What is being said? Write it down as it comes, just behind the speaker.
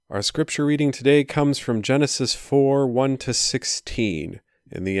Our scripture reading today comes from Genesis 4, 1-16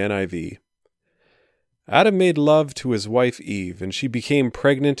 in the NIV. Adam made love to his wife Eve, and she became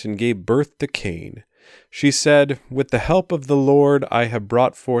pregnant and gave birth to Cain. She said, "With the help of the Lord I have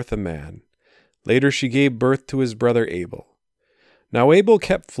brought forth a man." Later she gave birth to his brother Abel. Now Abel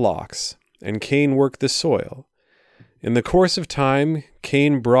kept flocks, and Cain worked the soil. In the course of time,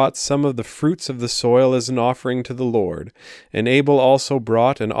 Cain brought some of the fruits of the soil as an offering to the Lord, and Abel also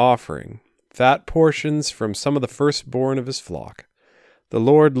brought an offering, fat portions from some of the firstborn of his flock. The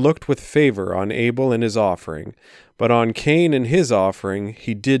Lord looked with favor on Abel and his offering, but on Cain and his offering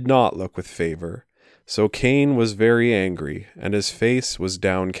he did not look with favor. So Cain was very angry, and his face was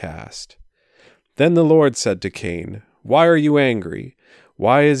downcast. Then the Lord said to Cain, "Why are you angry?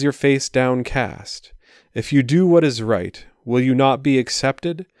 Why is your face downcast? If you do what is right, will you not be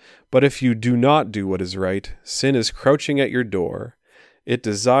accepted? But if you do not do what is right, sin is crouching at your door. It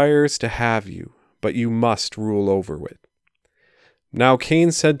desires to have you, but you must rule over it." Now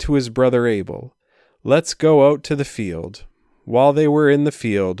Cain said to his brother Abel, "Let's go out to the field." While they were in the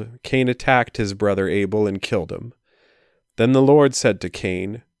field, Cain attacked his brother Abel and killed him. Then the Lord said to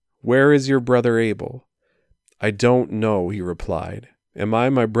Cain, "Where is your brother Abel?" "I don't know," he replied. "Am I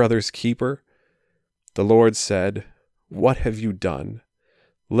my brother's keeper?" The Lord said, "What have you done?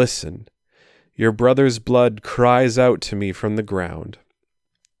 Listen, your brother's blood cries out to me from the ground.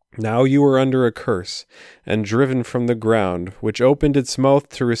 Now you are under a curse, and driven from the ground, which opened its mouth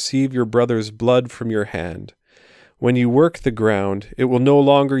to receive your brother's blood from your hand. When you work the ground, it will no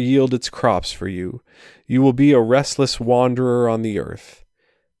longer yield its crops for you. You will be a restless wanderer on the earth."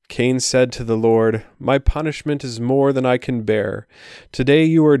 Cain said to the Lord, "My punishment is more than I can bear. Today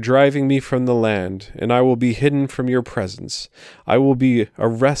you are driving me from the land, and I will be hidden from your presence. I will be a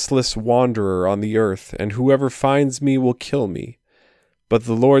restless wanderer on the earth, and whoever finds me will kill me." But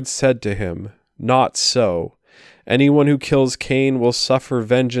the Lord said to him, "Not so. Anyone who kills Cain will suffer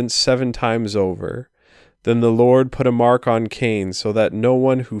vengeance 7 times over." Then the Lord put a mark on Cain so that no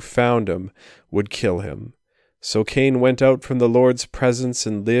one who found him would kill him. So Cain went out from the Lord's presence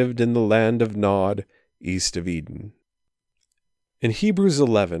and lived in the land of Nod, east of Eden. In Hebrews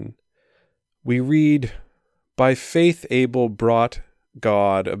 11, we read, "By faith Abel brought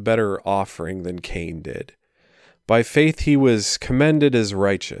God a better offering than Cain did. By faith he was commended as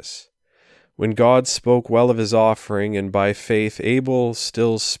righteous, when God spoke well of his offering, and by faith Abel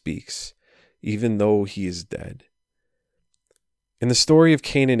still speaks, even though he is dead." In the story of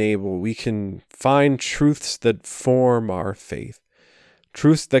Cain and Abel, we can find truths that form our faith,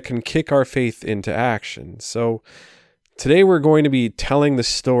 truths that can kick our faith into action. So today we're going to be telling the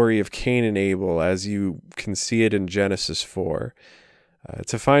story of Cain and Abel as you can see it in Genesis 4,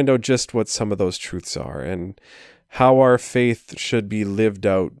 to find out just what some of those truths are and how our faith should be lived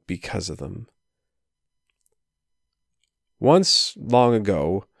out because of them. Once, long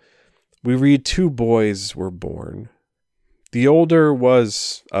ago, we read 2 boys were born. The older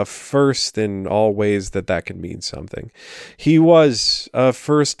was a first in all ways that can mean something. He was a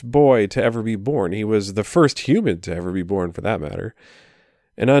first boy to ever be born. He was the first human to ever be born, for that matter.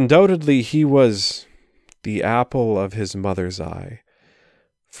 And undoubtedly, he was the apple of his mother's eye.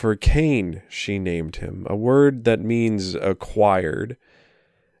 For Cain, she named him, a word that means acquired,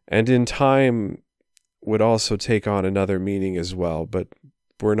 and in time would also take on another meaning as well, but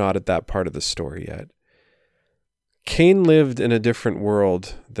we're not at that part of the story yet. Cain lived in a different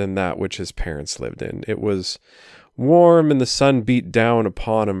world than that which his parents lived in. It was warm and the sun beat down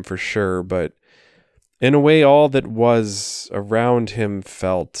upon him for sure, but in a way all that was around him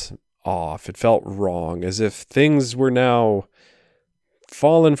felt off. It felt wrong, as if things were now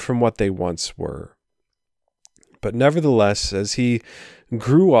fallen from what they once were. But nevertheless, as he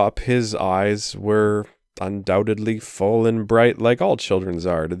grew up, his eyes were undoubtedly full and bright, like all children's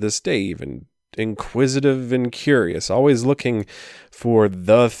are to this day, even inquisitive and curious, always looking for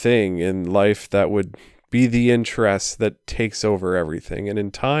the thing in life that would be the interest that takes over everything. And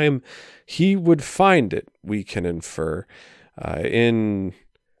in time, he would find it, we can infer, in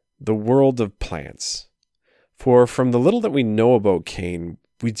the world of plants. For from the little that we know about Cain,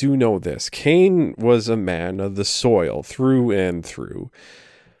 we do know this. Cain was a man of the soil through and through.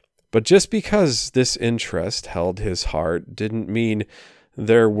 But just because this interest held his heart didn't mean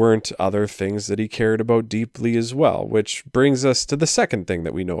there weren't other things that he cared about deeply as well, which brings us to the second thing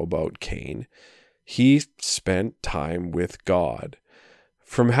that we know about Cain. He spent time with God.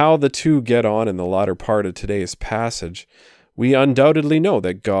 From how the two get on in the latter part of today's passage, we undoubtedly know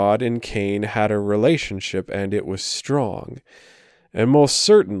that God and Cain had a relationship and it was strong. And most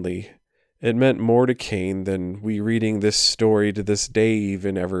certainly, It meant more to Cain than we reading this story to this day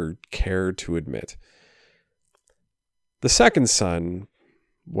even ever care to admit. The second son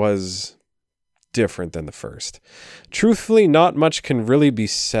was different than the first. Truthfully, not much can really be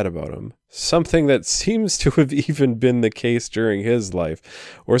said about him. Something that seems to have even been the case during his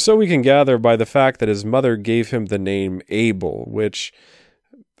life, or so we can gather by the fact that his mother gave him the name Abel, which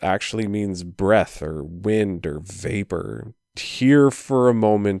actually means breath or wind or vapor, here for a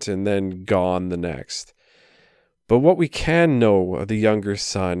moment and then gone the next. But what we can know of the younger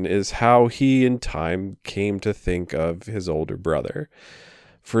son is how he in time came to think of his older brother.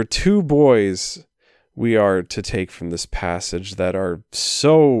 For two boys we are to take from this passage that are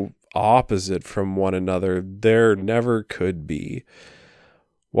so opposite from one another there never could be.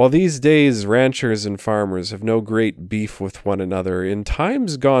 While these days ranchers and farmers have no great beef with one another, in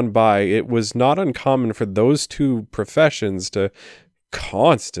times gone by it was not uncommon for those two professions to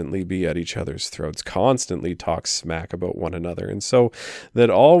constantly be at each other's throats, constantly talk smack about one another. And so that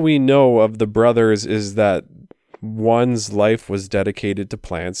all we know of the brothers is that one's life was dedicated to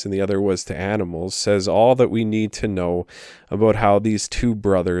plants and the other was to animals, says all that we need to know about how these two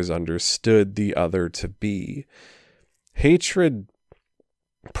brothers understood the other to be. Hatred?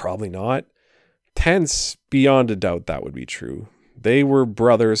 Probably not. Tense? Beyond a doubt that would be true. They were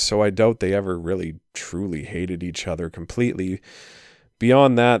brothers, so I doubt they ever really truly hated each other completely.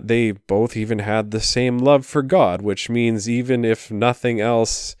 Beyond that, they both even had the same love for God, which means even if nothing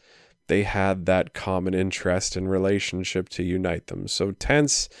else, they had that common interest and relationship to unite them. So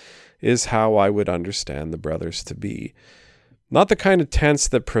tense is how I would understand the brothers to be. Not the kind of tense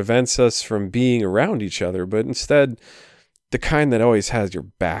that prevents us from being around each other, but instead the kind that always has your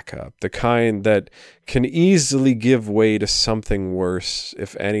back up, the kind that can easily give way to something worse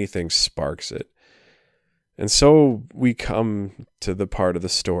if anything sparks it. And so we come to the part of the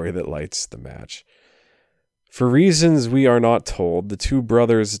story that lights the match. For reasons we are not told, the two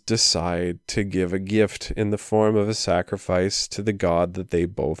brothers decide to give a gift in the form of a sacrifice to the God that they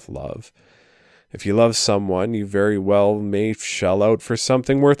both love. If you love someone, you very well may shell out for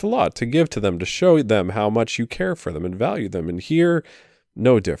something worth a lot to give to them, to show them how much you care for them and value them. And here,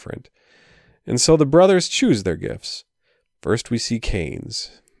 no different. And so the brothers choose their gifts. First we see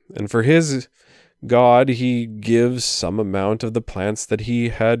Cain's. And for his God, he gives some amount of the plants that he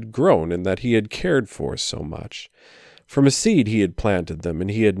had grown and that he had cared for so much. From a seed he had planted them, and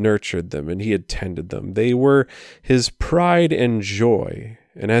he had nurtured them, and he had tended them. They were his pride and joy.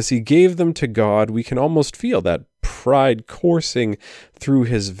 And as he gave them to God, we can almost feel that pride coursing through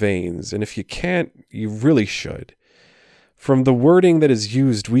his veins. And if you can't, you really should. From the wording that is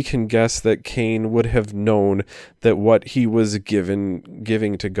used, we can guess that Cain would have known that what he was giving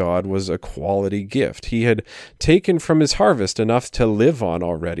to God was a quality gift. He had taken from his harvest enough to live on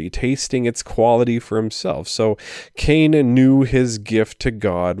already, tasting its quality for himself. So Cain knew his gift to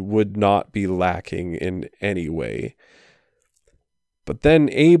God would not be lacking in any way. But then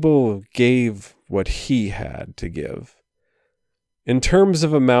Abel gave what he had to give. In terms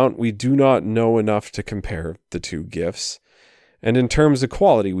of amount, we do not know enough to compare the two gifts. And in terms of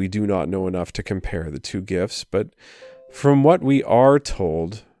quality, we do not know enough to compare the two gifts. But from what we are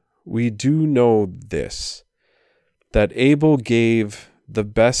told, we do know this, that Abel gave the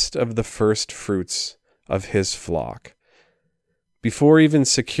best of the first fruits of his flock. Before even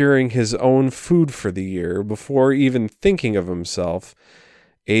securing his own food for the year, before even thinking of himself,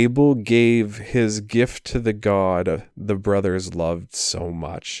 Abel gave his gift to the God the brothers loved so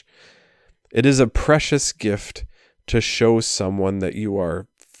much. It is a precious gift to show someone that you are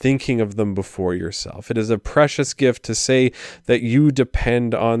thinking of them before yourself. It is a precious gift to say that you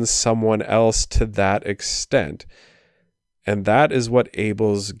depend on someone else to that extent. And that is what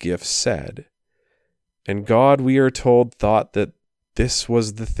Abel's gift said. And God, we are told, thought that this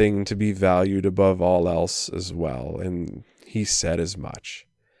was the thing to be valued above all else as well. And he said as much.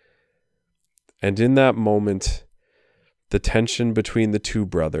 And in that moment, the tension between the two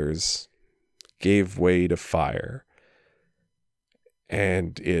brothers gave way to fire.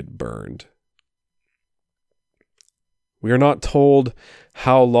 And it burned. We are not told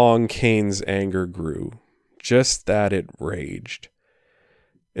how long Cain's anger grew, just that it raged.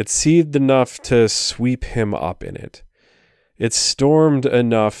 It seethed enough to sweep him up in it. It stormed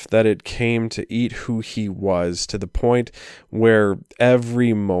enough that it came to eat who he was, to the point where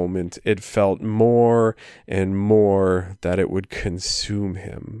every moment it felt more and more that it would consume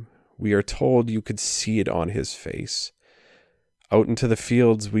him. We are told you could see it on his face. Out into the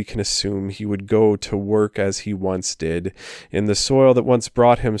fields, we can assume he would go to work as he once did, in the soil that once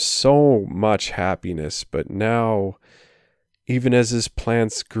brought him so much happiness, but now, Even as his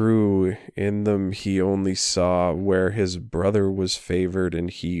plants grew, in them he only saw where his brother was favored and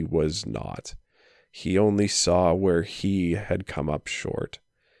he was not. He only saw where he had come up short.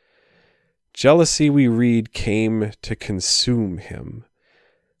 Jealousy, we read, came to consume him.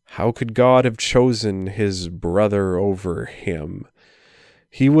 How could God have chosen his brother over him?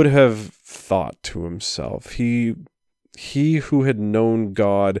 He would have thought to himself, he who had known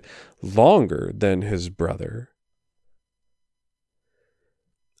God longer than his brother.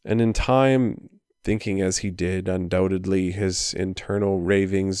 And in time, thinking as he did, undoubtedly his internal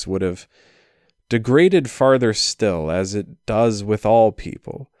ravings would have degraded farther still, as it does with all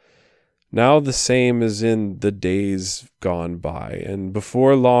people. Now the same as in the days gone by, and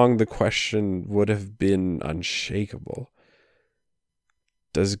before long the question would have been unshakable.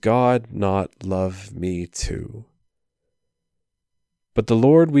 Does God not love me too? But the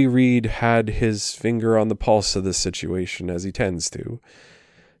Lord, we read, had his finger on the pulse of the situation, as he tends to.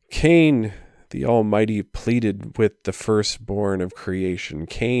 Cain, the Almighty, pleaded with the firstborn of creation.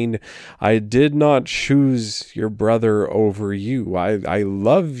 Cain, I did not choose your brother over you. I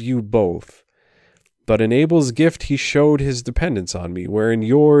love you both. But in Abel's gift, he showed his dependence on me, where in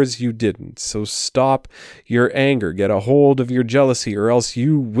yours you didn't. So stop your anger, get a hold of your jealousy, or else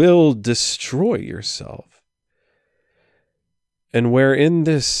you will destroy yourself. And where in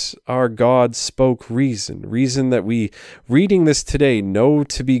this our God spoke reason that we, reading this today, know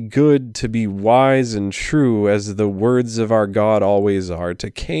to be good, to be wise and true, as the words of our God always are.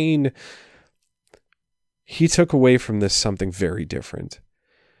 To Cain, he took away from this something very different.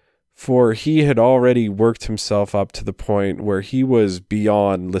 For he had already worked himself up to the point where he was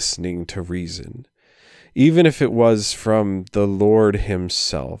beyond listening to reason, even if it was from the Lord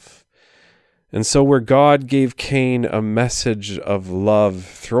himself. And so where God gave Cain a message of love,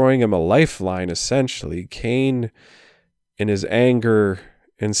 throwing him a lifeline essentially, Cain, in his anger,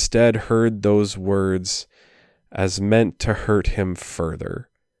 instead heard those words as meant to hurt him further.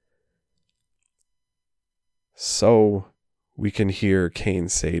 So we can hear Cain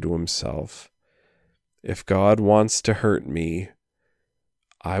say to himself, if God wants to hurt me,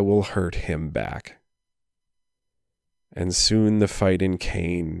 I will hurt him back. And soon the fight in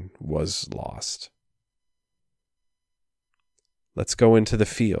Cain was lost. Let's go into the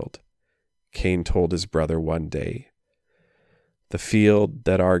field, Cain told his brother one day. The field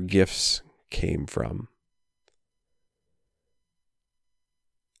that our gifts came from.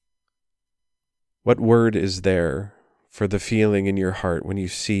 What word is there for the feeling in your heart when you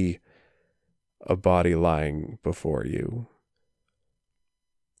see a body lying before you?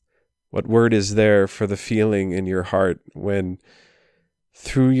 What word is there for the feeling in your heart when,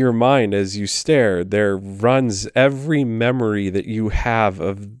 through your mind as you stare, there runs every memory that you have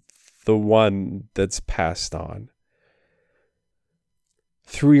of the one that's passed on?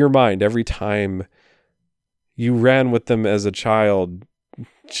 Through your mind, every time you ran with them as a child,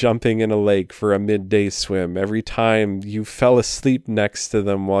 jumping in a lake for a midday swim, every time you fell asleep next to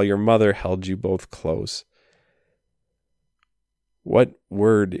them while your mother held you both close. What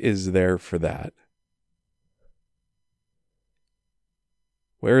word is there for that?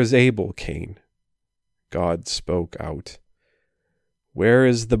 Where is Abel, Cain? God spoke out. Where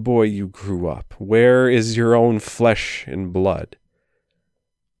is the boy you grew up? Where is your own flesh and blood?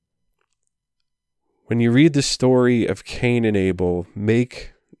 When you read the story of Cain and Abel,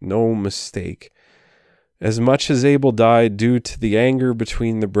 make no mistake. As much as Abel died due to the anger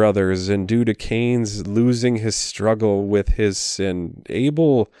between the brothers and due to Cain's losing his struggle with his sin,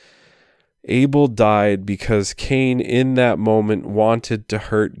 Abel died because Cain in that moment wanted to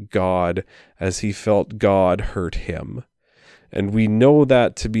hurt God as he felt God hurt him. And we know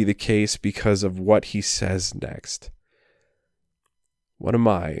that to be the case because of what he says next. What am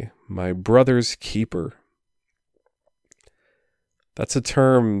I, my brother's keeper? That's a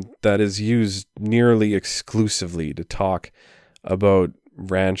term that is used nearly exclusively to talk about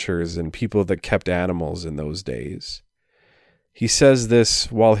ranchers and people that kept animals in those days. He says this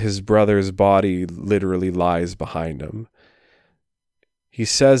while his brother's body literally lies behind him. He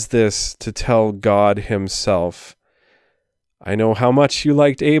says this to tell God himself, I know how much you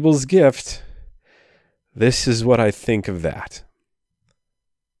liked Abel's gift. This is what I think of that.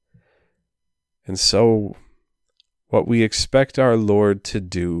 And so, what we expect our Lord to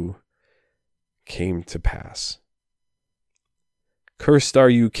do came to pass. Cursed are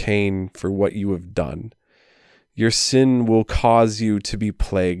you, Cain, for what you have done. Your sin will cause you to be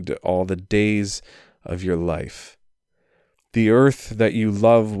plagued all the days of your life. The earth that you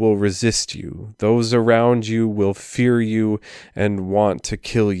love will resist you. Those around you will fear you and want to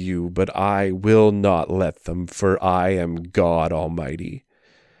kill you, but I will not let them, for I am God Almighty.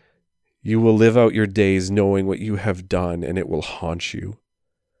 You will live out your days knowing what you have done, and it will haunt you.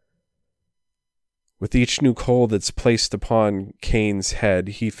 With each new coal that's placed upon Cain's head,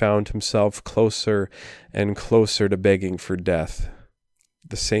 he found himself closer and closer to begging for death,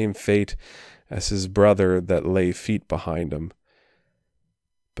 the same fate as his brother that lay feet behind him.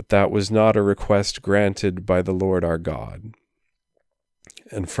 But that was not a request granted by the Lord our God.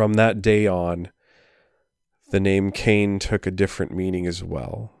 And from that day on, the name Cain took a different meaning as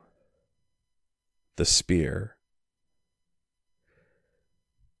well. The spear.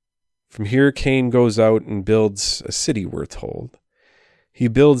 From here, Cain goes out and builds a city, we're told. He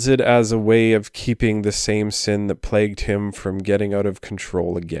builds it as a way of keeping the same sin that plagued him from getting out of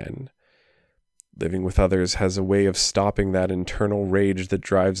control again. Living with others has a way of stopping that internal rage that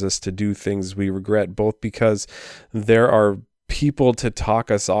drives us to do things we regret, both because there are people to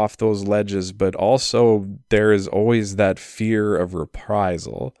talk us off those ledges, but also there is always that fear of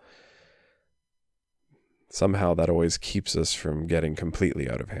reprisal. Somehow that always keeps us from getting completely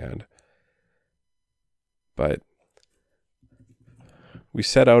out of hand. But we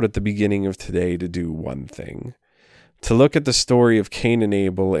set out at the beginning of today to do one thing. To look at the story of Cain and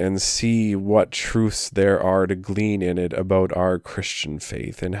Abel and see what truths there are to glean in it about our Christian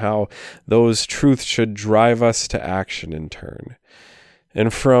faith and how those truths should drive us to action in turn.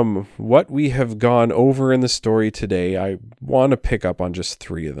 And from what we have gone over in the story today, I want to pick up on just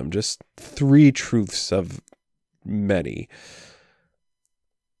 3 of them, just 3 truths of many.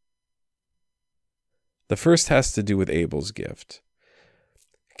 The first has to do with Abel's gift.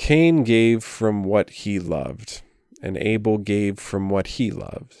 Cain gave from what he loved, and Abel gave from what he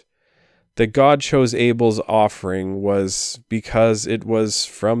loved. That God chose Abel's offering was because it was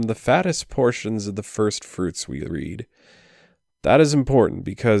from the fattest portions of the first fruits, we read. That is important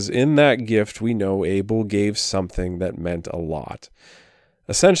because in that gift we know Abel gave something that meant a lot.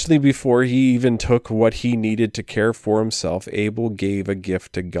 Essentially, before he even took what he needed to care for himself, Abel gave a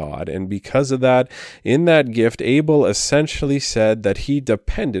gift to God. And because of that, in that gift, Abel essentially said that he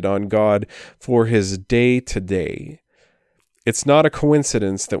depended on God for his day-to-day. It's not a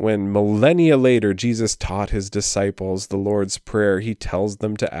coincidence that when millennia later Jesus taught his disciples the Lord's Prayer, he tells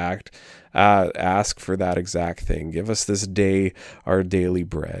them to ask for that exact thing. Give us this day our daily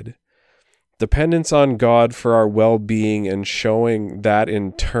bread. Dependence on God for our well-being and showing that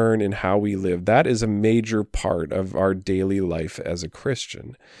in turn in how we live, that is a major part of our daily life as a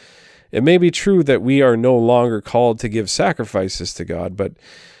Christian. It may be true that we are no longer called to give sacrifices to God, but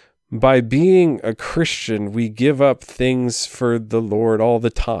by being a Christian, we give up things for the Lord all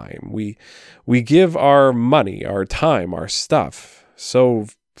the time. We give our money, our time, our stuff. So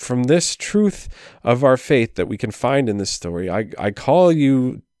from this truth of our faith that we can find in this story, I call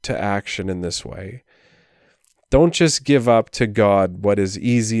you to action in this way. Don't just give up to God what is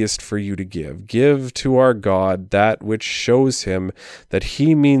easiest for you to give. Give to our God that which shows him that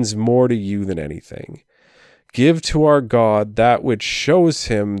he means more to you than anything. Give to our God that which shows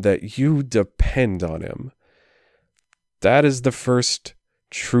him that you depend on him. That is the first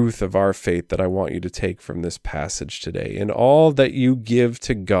truth of our faith that I want you to take from this passage today. In all that you give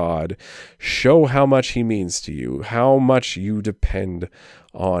to God, show how much he means to you, how much you depend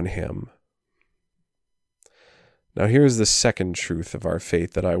on him. Now here's the second truth of our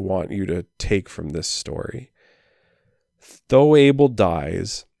faith that I want you to take from this story. Though Abel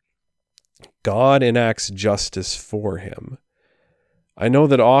dies, God enacts justice for him. I know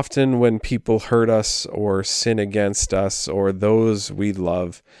that often when people hurt us or sin against us or those we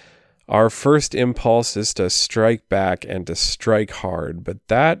love, our first impulse is to strike back and to strike hard, but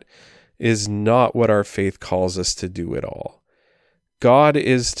that is not what our faith calls us to do at all. God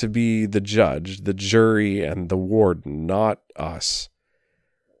is to be the judge, the jury, and the warden, not us.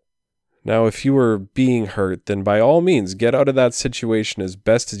 Now, if you are being hurt, then by all means, get out of that situation as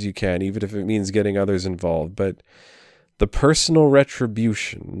best as you can, even if it means getting others involved. But the personal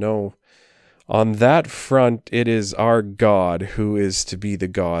retribution, no. On that front, it is our God who is to be the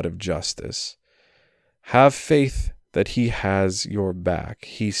God of justice. Have faith that he has your back.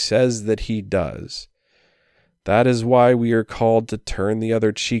 He says that he does. That is why we are called to turn the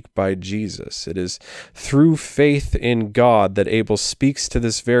other cheek by Jesus. It is through faith in God that Abel speaks to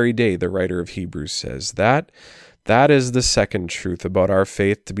this very day, the writer of Hebrews says. That is the second truth about our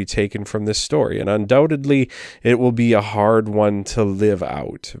faith to be taken from this story, and undoubtedly it will be a hard one to live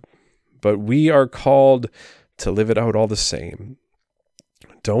out. But we are called to live it out all the same.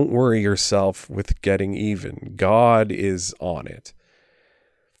 Don't worry yourself with getting even. God is on it.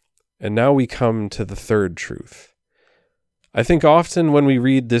 And now we come to the third truth. I think often when we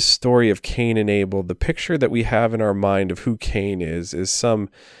read this story of Cain and Abel, the picture that we have in our mind of who Cain is some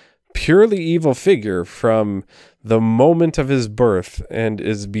purely evil figure from the moment of his birth and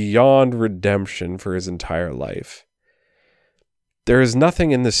is beyond redemption for his entire life. There is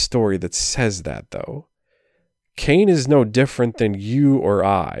nothing in this story that says that, though. Cain is no different than you or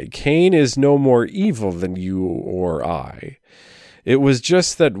I. Cain is no more evil than you or I. It was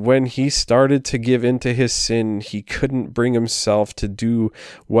just that when he started to give into his sin, he couldn't bring himself to do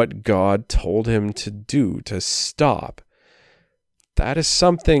what God told him to do, to stop. That is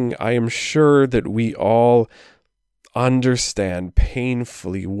something I am sure that we all understand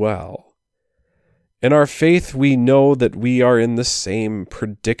painfully well. In our faith, we know that we are in the same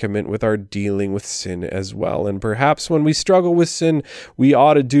predicament with our dealing with sin as well. And perhaps when we struggle with sin, we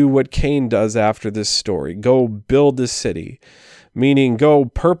ought to do what Cain does after this story. Go build a city, meaning go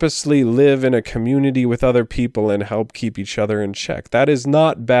purposely live in a community with other people and help keep each other in check. That is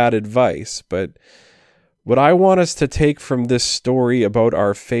not bad advice, but what I want us to take from this story about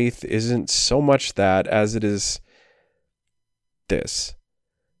our faith isn't so much that as it is this.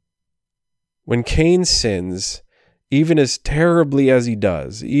 When Cain sins, even as terribly as he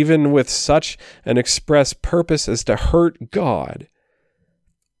does, even with such an express purpose as to hurt God,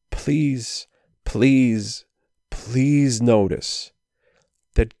 please, please, please notice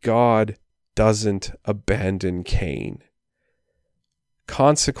that God doesn't abandon Cain.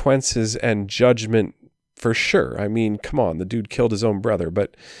 Consequences and judgment for sure. I mean, come on, the dude killed his own brother,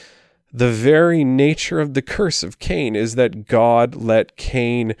 but the very nature of the curse of Cain is that God let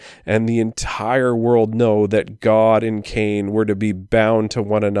Cain and the entire world know that God and Cain were to be bound to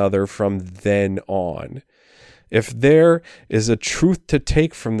one another from then on. If there is a truth to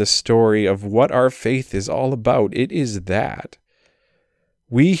take from the story of what our faith is all about, it is that.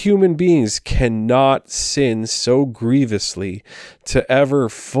 We human beings cannot sin so grievously to ever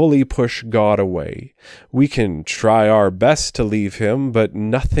fully push God away. We can try our best to leave him, but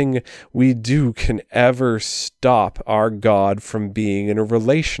nothing we do can ever stop our God from being in a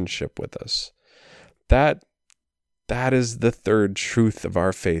relationship with us. That is the third truth of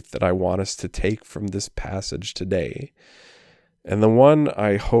our faith that I want us to take from this passage today. And the one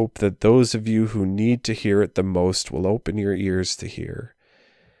I hope that those of you who need to hear it the most will open your ears to hear.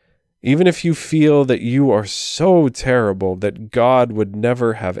 Even if you feel that you are so terrible that God would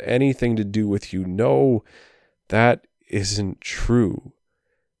never have anything to do with you, no, that isn't true.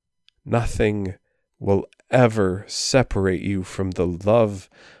 Nothing will ever separate you from the love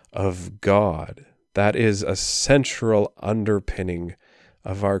of God. That is a central underpinning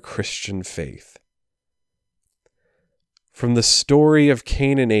of our Christian faith. From the story of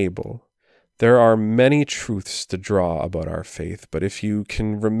Cain and Abel, there are many truths to draw about our faith, but if you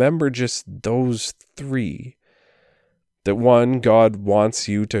can remember just those three, that one, God wants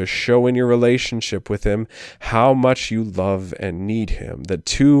you to show in your relationship with him how much you love and need him. That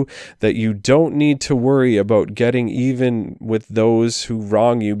two, that you don't need to worry about getting even with those who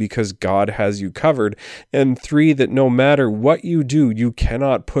wrong you because God has you covered. And three, that no matter what you do, you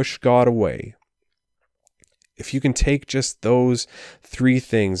cannot push God away. If you can take just those three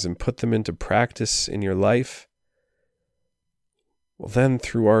things and put them into practice in your life, well then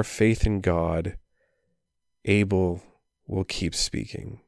through our faith in God, Abel will keep speaking.